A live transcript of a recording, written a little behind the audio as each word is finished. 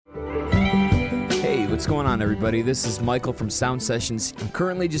What's going on, everybody? This is Michael from Sound Sessions. I'm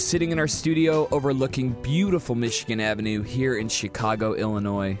currently just sitting in our studio overlooking beautiful Michigan Avenue here in Chicago,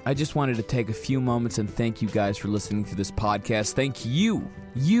 Illinois. I just wanted to take a few moments and thank you guys for listening to this podcast. Thank you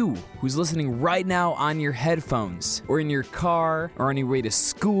who's listening right now on your headphones or in your car or on your way to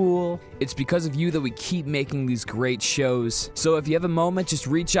school. It's because of you that we keep making these great shows. So if you have a moment, just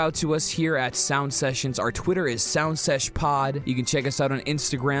reach out to us here at Sound Sessions. Our Twitter is SoundSeshPod. You can check us out on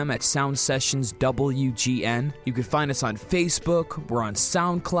Instagram at SoundSessionsWGN. You can find us on Facebook. We're on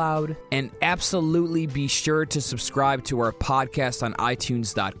SoundCloud. And absolutely be sure to subscribe to our podcast on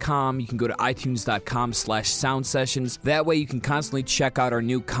iTunes.com. You can go to iTunes.com/SoundSessions. That way you can constantly check out our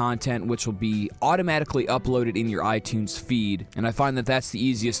new content, which will be automatically uploaded in your iTunes feed. And I find that that's the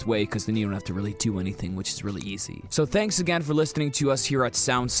easiest way because then you don't have to really do anything, which is really easy. So thanks again for listening to us here at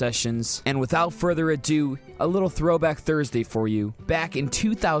Sound Sessions. And without further ado, a little Throwback Thursday for you. Back in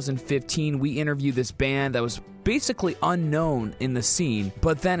 2015, we interviewed this band that was basically unknown in the scene,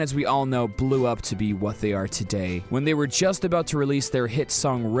 but then, as we all know, blew up to be what they are today. When they were just about to release their hit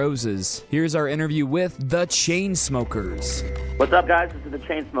song Roses, here's our interview with the Chainsmokers. What's up, guys? This is the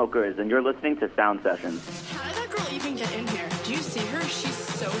Chainsmokers, and you're listening to Sound Sessions. How did that girl even get in here? Do you see her? She's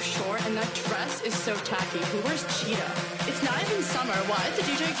so short, and that dress is so tacky. Who wears cheetah? It's not even summer. Why does the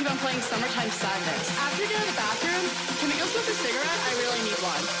DJ keep on playing Summertime Sadness? After you get out of the bathroom, can we go smoke a cigarette? I really need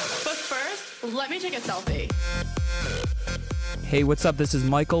one. But first, let me take a selfie. Hey, what's up? This is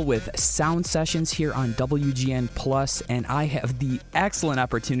Michael with Sound Sessions here on WGN Plus, and I have the excellent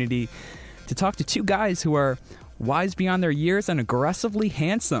opportunity to talk to two guys who are wise beyond their years and aggressively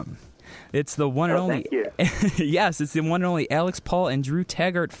handsome. It's the one and only. Thank you. Yes, it's the one and only Alex Pall and Drew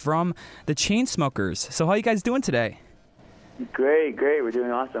Taggart from the Chainsmokers. So, how are you guys doing today? Great. We're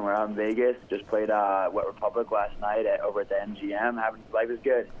doing awesome. We're out in Vegas. Just played Wet Republic last night over at the MGM. Life is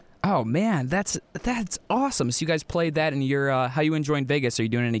good. Oh man, that's awesome. So you guys played that, and you're how you enjoying Vegas? Are you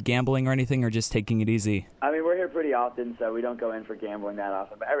doing any gambling or anything, or just taking it easy? I mean, we're here pretty often, so we don't go in for gambling that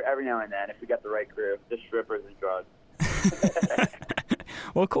often. But every now and then, if we got the right crew, just strippers and drugs.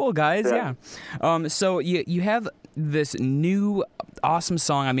 Well, cool, guys. Yeah. So you have this new awesome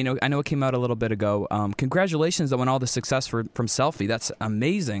song. I mean, I know it came out a little bit ago. Congratulations on all the success from Selfie. That's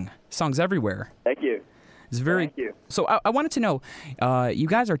amazing. Songs everywhere. Thank you. It's very. Thank you. So I wanted to know, you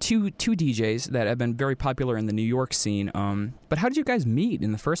guys are two DJs that have been very popular in the New York scene. But how did you guys meet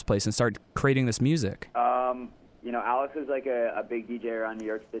in the first place and start creating this music? Alex was like a big DJ around New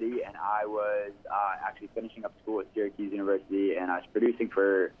York City, and I was actually finishing up school at Syracuse University, and I was producing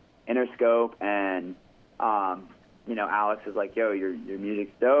for Interscope. And Alex was like, "Yo, your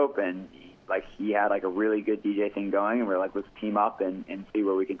music's dope," and he had like a really good DJ thing going, and we're like, "Let's team up and see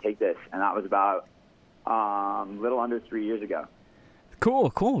where we can take this." And that was about a little under 3 years ago.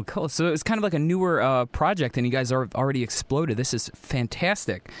 Cool. So it's kind of like a newer project, and you guys are already exploded. This is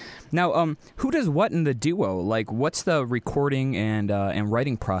fantastic. Now, who does what in the duo? Like, what's the recording and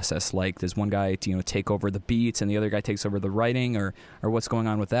writing process like? Does one guy take over the beats, and the other guy takes over the writing, or what's going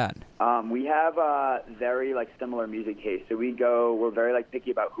on with that? We have very similar music taste. So we're very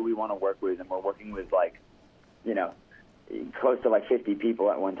picky about who we want to work with, and we're working with close to 50 people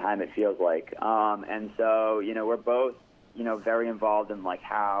at one time, it feels like. And so, we're both, very involved in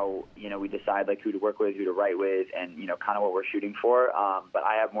how, we decide who to work with, who to write with, and, kind of what we're shooting for. But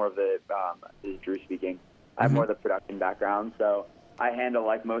I have more of the, this is Drew speaking, I have more of the production background. So I handle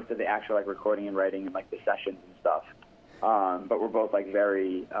most of the actual recording and writing and the sessions and stuff. But we're both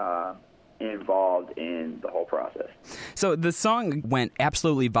very, involved in the whole process. So the song went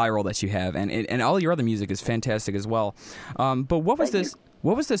absolutely viral that you have, and all your other music is fantastic as well. But what was this?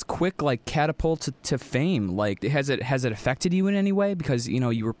 What was this quick catapult to fame? Has it affected you in any way? Because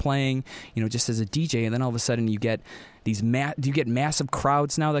you were playing just as a DJ, and then all of a sudden you get these do you get massive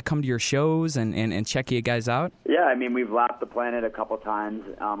crowds now that come to your shows and check you guys out? Yeah, I mean, we've lapped the planet a couple times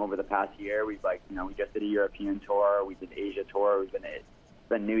over the past year. We've we just did a European tour, we did Asia tour, we've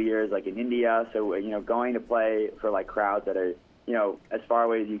been New Year's in India. So going to play for crowds that are as far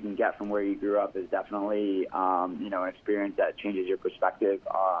away as you can get from where you grew up is definitely an experience that changes your perspective.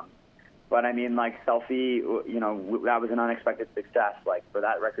 But I mean, Selfie, that was an unexpected success. For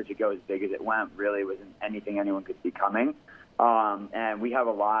that record to go as big as it went, really wasn't anything anyone could see coming. And we have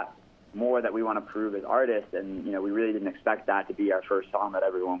a lot more that we want to prove as artists, and we really didn't expect that to be our first song that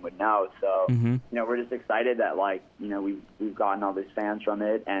everyone would know. So we're just excited that we've gotten all these fans from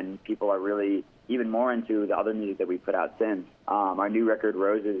it, and people are really even more into the other music that we put out since. Our new record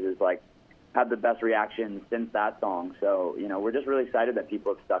Roses is had the best reaction since that song. So we're just really excited that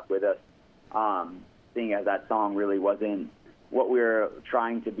people have stuck with us, seeing as that song really wasn't what we're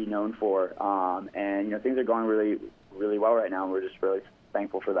trying to be known for. And, you know, things are going really, really well right now, and we're just really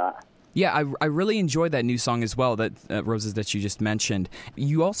thankful for that. Yeah, I really enjoyed that new song as well, that Roses, that you just mentioned.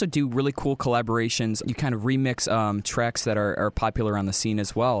 You also do really cool collaborations. You kind of remix tracks that are popular on the scene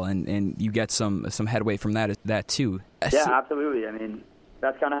as well, and you get some headway from that too. Yeah, absolutely. I mean,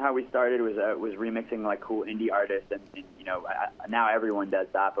 that's kind of how we started, was remixing like cool indie artists, and you know, now everyone does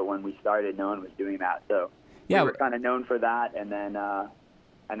that, but when we started, no one was doing that. So we were kind of known for that, and then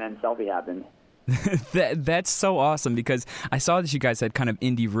Selfie happened. That's so awesome, because I saw that you guys had kind of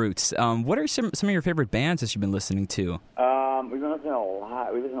indie roots. What are some of your favorite bands that you've been listening to? We've been listening to a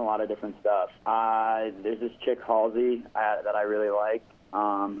lot. We listen to a lot of different stuff. There's this chick Halsey that I really like,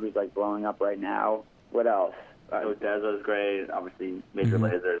 who's like blowing up right now. What else? Dezza's great. Obviously, Major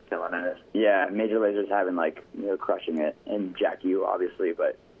Laser's killing it. Yeah, Major Laser's having like, you know, crushing it, and Jack U obviously,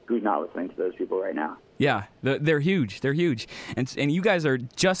 but who's not listening to those people right now? Yeah, they're huge. They're huge. And you guys are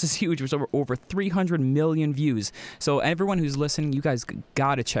just as huge, with over 300 million views. So everyone who's listening, you guys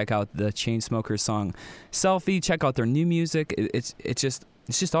got to check out the Chainsmokers song Selfie. Check out their new music. It's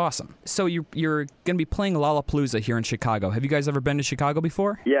just awesome. So you're going to be playing Lollapalooza here in Chicago. Have you guys ever been to Chicago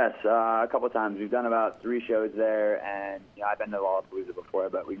before? Yes, a couple of times. We've done about 3 shows there, and you know, I've been to Lollapalooza before,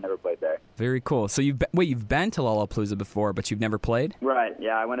 but we've never played there. Very cool. So you've been to Lollapalooza before, but you've never played? Right,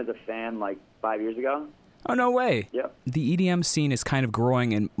 yeah. I went as a fan like 5 years ago. Oh, no way. Yep. The EDM scene is kind of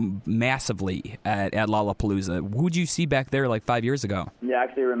growing massively at Lollapalooza. Who'd you see back there like 5 years ago? Yeah,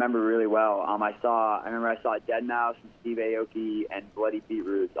 actually I remember really well. I remember I saw Deadmau5 and Steve Aoki and Bloody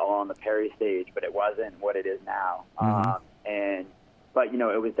Beetroots all on the Perry stage, but it wasn't what it is now. But you know,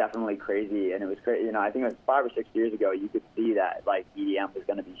 it was definitely crazy, and it was crazy. You know, I think it was 5 or 6 years ago. You could see that like EDM was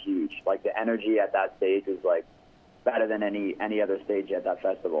going to be huge. Like the energy at that stage was like better than any other stage at that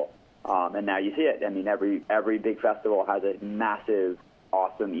festival. And now you see it. I mean, every big festival has a massive,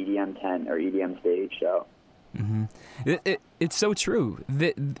 awesome EDM tent or EDM stage. So, it's so true.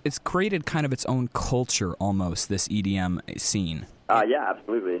 It's created kind of its own culture almost, this EDM scene. Yeah,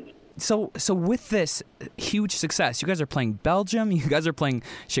 absolutely. So with this huge success, you guys are playing Belgium, you guys are playing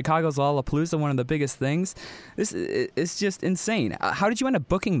Chicago's Lollapalooza, one of the biggest things. This is just insane. How did you end up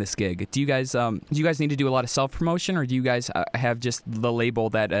booking this gig? Do you guys need to do a lot of self-promotion, or do you guys have just the label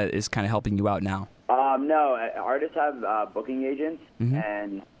that is kind of helping you out now? No, artists have booking agents,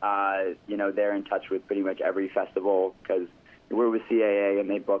 and you know, they're in touch with pretty much every festival, because we're with CAA, and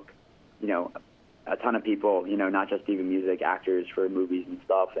they book, you know, a ton of people, you know, not just even music, actors for movies and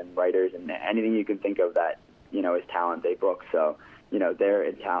stuff, and writers, and anything you can think of that, you know, is talent, they book. So, you know, they're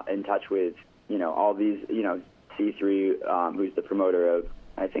in touch with, you know, all these, you know, C3, who's the promoter of,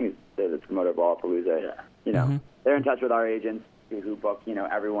 I think they're the promoter of Lollapalooza. Yeah. You know, they're in touch with our agents who book, you know,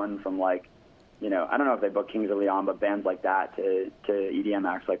 everyone from like, you know, I don't know if they book Kings of Leon, but bands like that to EDM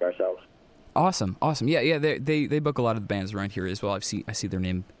acts like ourselves. Awesome. Yeah. They book a lot of the bands around here as well. I see their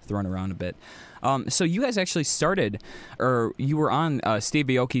name thrown around a bit. So you guys actually started, or you were on Steve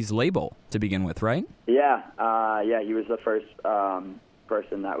Aoki's label to begin with, right? Yeah. He was the first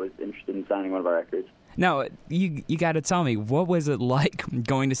person that was interested in signing one of our records. Now, you got to tell me, what was it like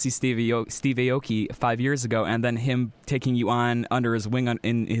going to see Steve Aoki 5 years ago, and then him taking you on under his wing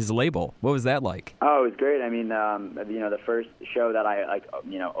in his label? What was that like? Oh, it was great. I mean, you know, the first show that I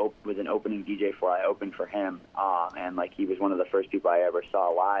was an opening DJ for, I opened for him, and like he was one of the first people I ever saw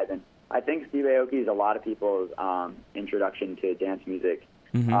live. And I think Steve Aoki is a lot of people's introduction to dance music.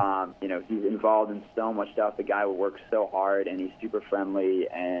 You know, he's involved in so much stuff. The guy works so hard, and he's super friendly,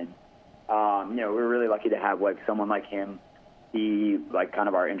 and you know, we're really lucky to have like someone like him be like kind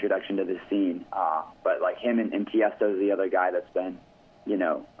of our introduction to this scene. But like him and Tiesto's the other guy that's been, you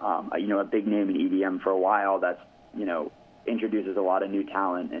know, a big name in EDM for a while. That's, you know, introduces a lot of new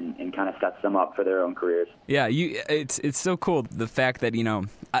talent and kind of sets them up for their own careers. Yeah, it's so cool, the fact that, you know,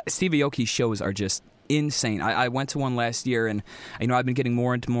 Steve Aoki's shows are just insane. I went to one last year, and you know, I've been getting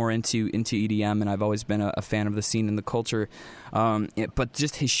more into EDM, and I've always been a fan of the scene and the culture. But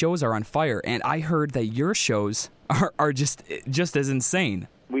just his shows are on fire, and I heard that your shows are just as insane.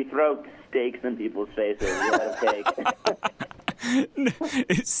 We throw steaks in people's faces instead of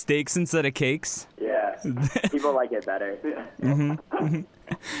cake. Steaks instead of cakes? Yeah, people like it better.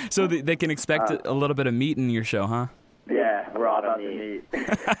 So they can expect a little bit of meat in your show, huh? Yeah, we're all about the meat.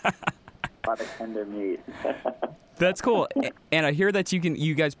 A lot of tender meat. That's cool. And I hear that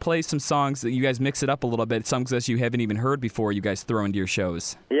you guys play some songs that you guys mix it up a little bit, songs that you haven't even heard before you guys throw into your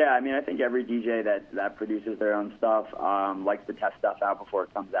shows. Yeah, I mean, I think every DJ that produces their own stuff likes to test stuff out before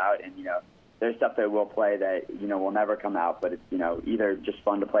it comes out. And, you know, there's stuff that we'll play that, you know, will never come out, but it's, you know, either just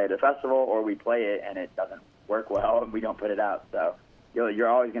fun to play at a festival, or we play it and it doesn't work well, and we don't put it out. So you're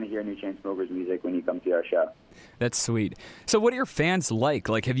always going to hear new Chainsmokers music when you come to our show. That's sweet. So what are your fans like?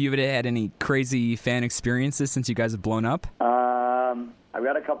 Like, have you ever had any crazy fan experiences since you guys have blown up? I've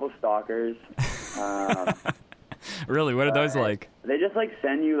got a couple stalkers. Really? What are those like? They just, like,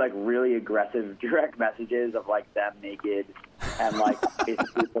 send you, like, really aggressive direct messages of, like, them naked and, like,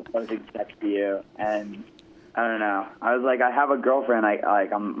 basically proposing sex to you. And I don't know. I was like, I have a girlfriend.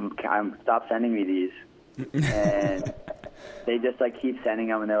 I'm stop sending me these. And they just, like, keep sending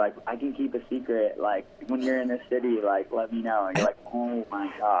them, and they're like, I can keep a secret. Like, when you're in this city, like, let me know. And you're like, oh,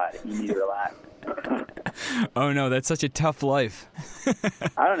 my God, you need to relax. Oh, no, that's such a tough life.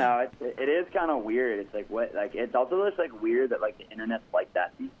 I don't know. It is kind of weird. It's like, what? Like, it's also just, like, weird that, like, the internet's like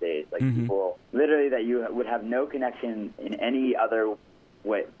that these days. Like, people, literally, that you would have no connection in any other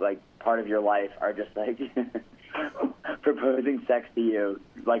way, like, part of your life are just, like, proposing sex to you,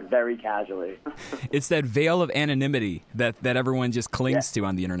 like, very casually. It's that veil of anonymity that everyone just clings to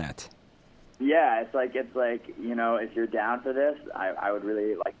on the internet. Yeah, it's like, you know, if you're down for this, I would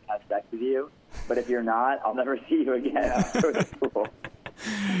really like to have sex with you. But if you're not, I'll never see you again. Cool.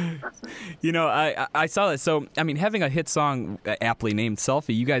 You know, I saw that. So, I mean, having a hit song aptly named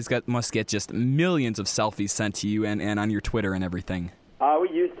Selfie, you guys must get just millions of selfies sent to you and on your Twitter and everything. We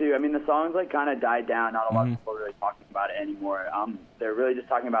used to. I mean, the song's, like, kind of died down. Not a lot of people are really talking about it anymore. They're really just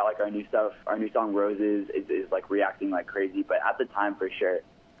talking about, like, our new stuff. Our new song, Roses, is like, reacting like crazy. But at the time, for sure.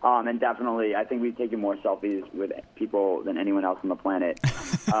 And definitely, I think we've taken more selfies with people than anyone else on the planet.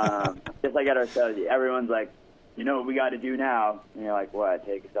 Just like at our shows, everyone's like, you know what we got to do now? And you're like, what,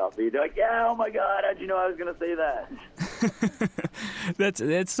 take a selfie? They're like, yeah, oh my God, how'd you know I was going to say that?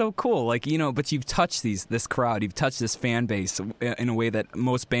 That's so cool. Like, you know, but you've touched this crowd. You've touched this fan base in a way that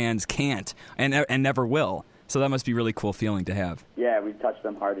most bands can't and never will. So that must be a really cool feeling to have. Yeah, we've touched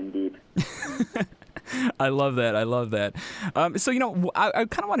them hard and deep. I love that. So, you know, I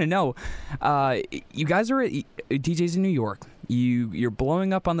kind of want to know, you guys are DJs in New York. You're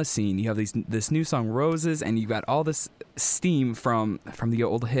blowing up on the scene. You have this new song, Roses, and you got all this steam from the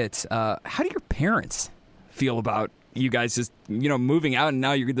old hits. How do your parents feel about you guys just, you know, moving out, and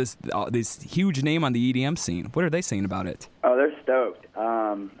now you're this huge name on the EDM scene? What are they saying about it? Oh, they're stoked.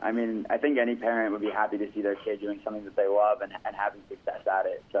 I mean, I think any parent would be happy to see their kid doing something that they love and having success at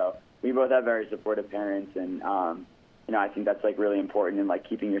it. So we both have very supportive parents, and you know, I think that's, like, really important in, like,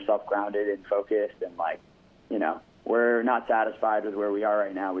 keeping yourself grounded and focused, and, like, you know, we're not satisfied with where we are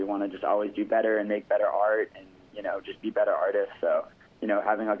right now. We want to just always do better and make better art and, you know, just be better artists. So, you know,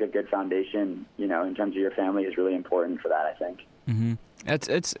 having, like, a good foundation, you know, in terms of your family is really important for that, I think. Mm-hmm.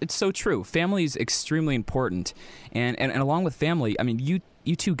 It's so true. Family is extremely important, and along with family, I mean, you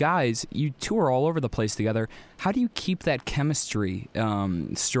two guys, you tour all over the place together. How do you keep that chemistry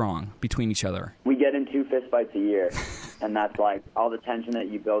strong between each other? We get in 2 fistfights a year, and that's, like, all the tension that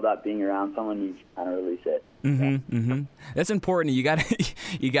you build up being around someone, you kind of release it. That's important. You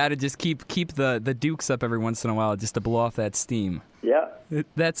gotta just keep the dukes up every once in a while just to blow off that steam. Yeah.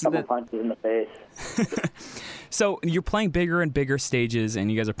 Couple punches in the face. So you're playing bigger and bigger stages, and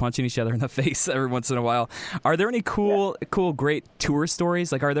you guys are punching each other in the face every once in a while. Are there any cool, great tour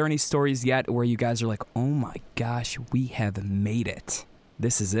stories? Like, are there any stories yet where you guys are like, oh my gosh, we have made it.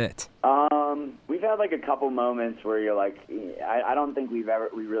 This is it. We've had, like, a couple moments where you're like, I don't think we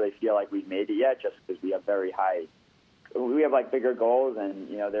really feel like we've made it yet, just because we have like, bigger goals, and,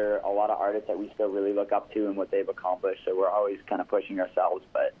 you know, there are a lot of artists that we still really look up to and what they've accomplished, so we're always kind of pushing ourselves.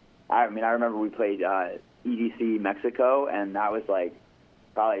 But I mean, I remember we played EDC Mexico, and that was, like,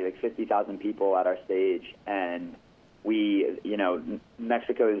 probably, like, 50,000 people at our stage, and we, you know,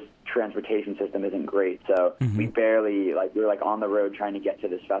 Mexico's transportation system isn't great, so we barely, like, we were, like, on the road trying to get to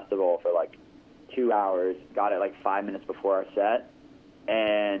this festival for, like, 2 hours, got it, like, 5 minutes before our set,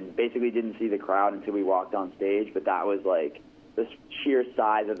 and basically didn't see the crowd until we walked on stage. But that was, like, the sheer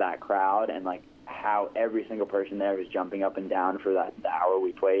size of that crowd, and, like, how every single person there was jumping up and down for the hour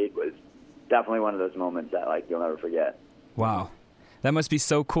we played was definitely one of those moments that, like, you'll never forget. Wow. That must be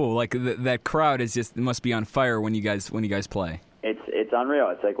so cool. Like, that crowd must be on fire when you guys play. It's unreal.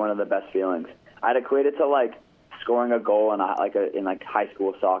 It's, like, one of the best feelings. I'd equate it to, like, scoring a goal in high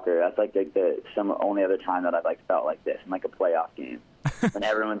school soccer. That's, like, the only other time that I've, like, felt like this in, like, a playoff game. And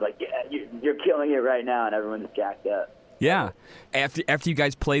everyone's like, yeah, you're killing it right now, and everyone's jacked up. Yeah. After you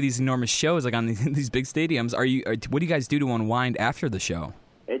guys play these enormous shows, like, on these big stadiums, what do you guys do to unwind after the show?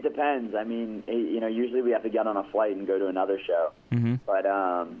 It depends. I mean, you know, usually we have to get on a flight and go to another show. But,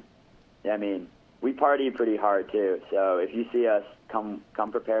 I mean, we party pretty hard, too. So if you see us, come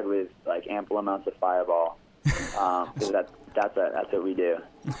prepared with, like, ample amounts of Fireball. because that's what we do.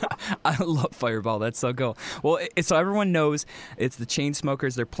 I love Fireball. That's so cool. Well, so everyone knows it's the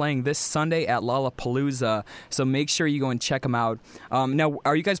Chainsmokers. They're playing this Sunday at Lollapalooza, so make sure you go and check them out. Now,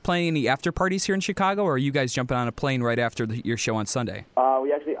 are you guys playing any after parties here in Chicago, or are you guys jumping on a plane right after your show on Sunday?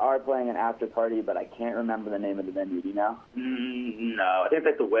 We actually are playing an after party, but I can't remember the name of the venue. Do you know? No, I think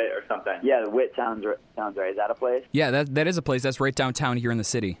that's the Wit or something. Yeah, the Wit sounds right. Is that a place? Yeah, that is a place. That's right downtown here in the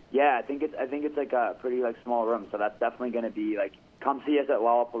city. Yeah, I think it's like a pretty like small room, so that's definitely going to be like, come see us at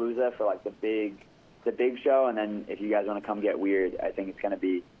Lollapalooza for like the big show, and then if you guys want to come get weird, I think it's going to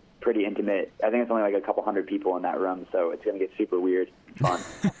be pretty intimate. I think it's only like a couple hundred people in that room, so it's going to get super weird and fun.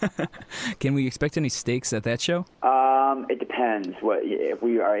 Can we expect any steaks at that show? It depends if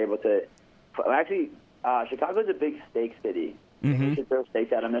we are able to. Actually, Chicago's a big steak city. Mm-hmm. We should throw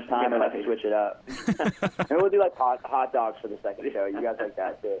steaks at them this time, or like switch it up. Maybe we'll do like hot dogs for the second show. You guys like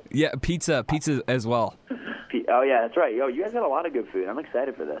that too? Yeah, pizza as well. Oh yeah, that's right. Yo, you guys got a lot of good food. I'm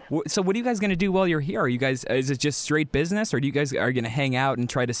excited for this. So what are you guys going to do while you're here? Is it just straight business, or do you guys are going to hang out and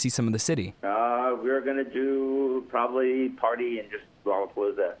try to see some of the city? We're going to do probably party and just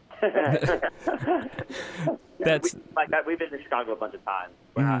Lollapalooza. We've been to Chicago a bunch of times.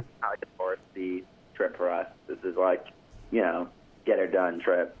 We're not like a touristy trip for us. This is like, get her done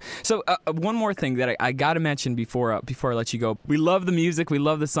trip. So one more thing that I got to mention before I let you go. We love the music, we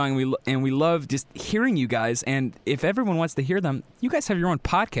love the song, and we love just hearing you guys. And if everyone wants to hear them, you guys have your own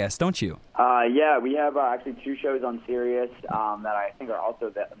podcast, don't you? Yeah, we have actually 2 shows on Sirius that I think are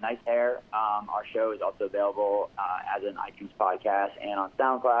also Nice Hair. Our show is also available as an iTunes podcast and on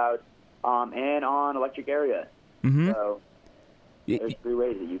SoundCloud and on Electric Area. Mm-hmm. So there's 3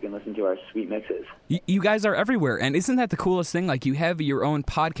 ways that you can listen to our sweet mixes. You guys are everywhere, and isn't that the coolest thing? Like, you have your own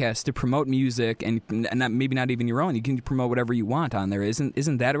podcast to promote music, and maybe not even your own. You can promote whatever you want on there.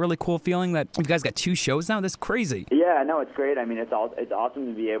 Isn't that a really cool feeling that you guys got 2 shows now? That's crazy. Yeah, no, it's great. I mean, it's awesome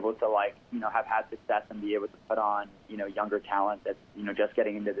to be able to have had success and be able to put on younger talent that's just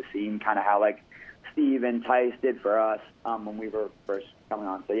getting into the scene, kind of how like Steve and Tice did for us when we were first coming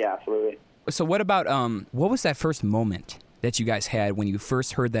on. So yeah, absolutely. So what about what was that first moment that you guys had when you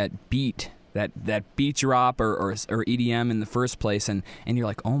first heard that beat, that beat drop or EDM in the first place, and you're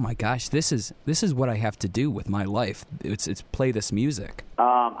like, oh my gosh, this is what I have to do with my life. It's play this music.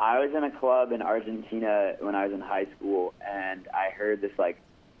 I was in a club in Argentina when I was in high school, and I heard this like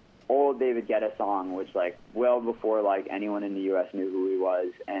old David Guetta song, which like well before like anyone in the U.S. knew who he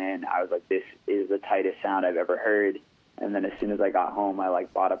was, and I was like, this is the tightest sound I've ever heard. And then as soon as I got home, I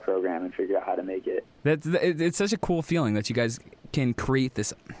like bought a program and figured out how to make it. It's such a cool feeling that you guys can create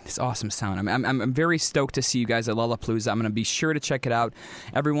this awesome sound. I'm very stoked to see you guys at Lollapalooza. I'm going to be sure to check it out.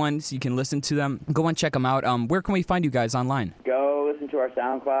 Everyone, so you can listen to them. Go and check them out. Where can we find you guys online? Go listen to our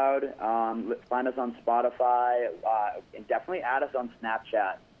SoundCloud. Find us on Spotify. And definitely add us on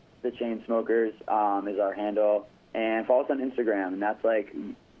Snapchat. The Chainsmokers is our handle. And follow us on Instagram. And that's like,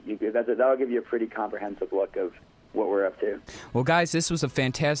 that'll give you a pretty comprehensive look of what we're up to. Well, guys, this was a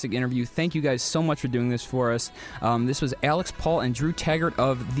fantastic interview. Thank you guys so much for doing this for us. This was Alex, Paul, and Drew Taggart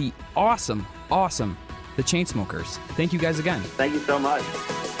of the awesome The Chainsmokers. Thank you guys again. Thank you so much.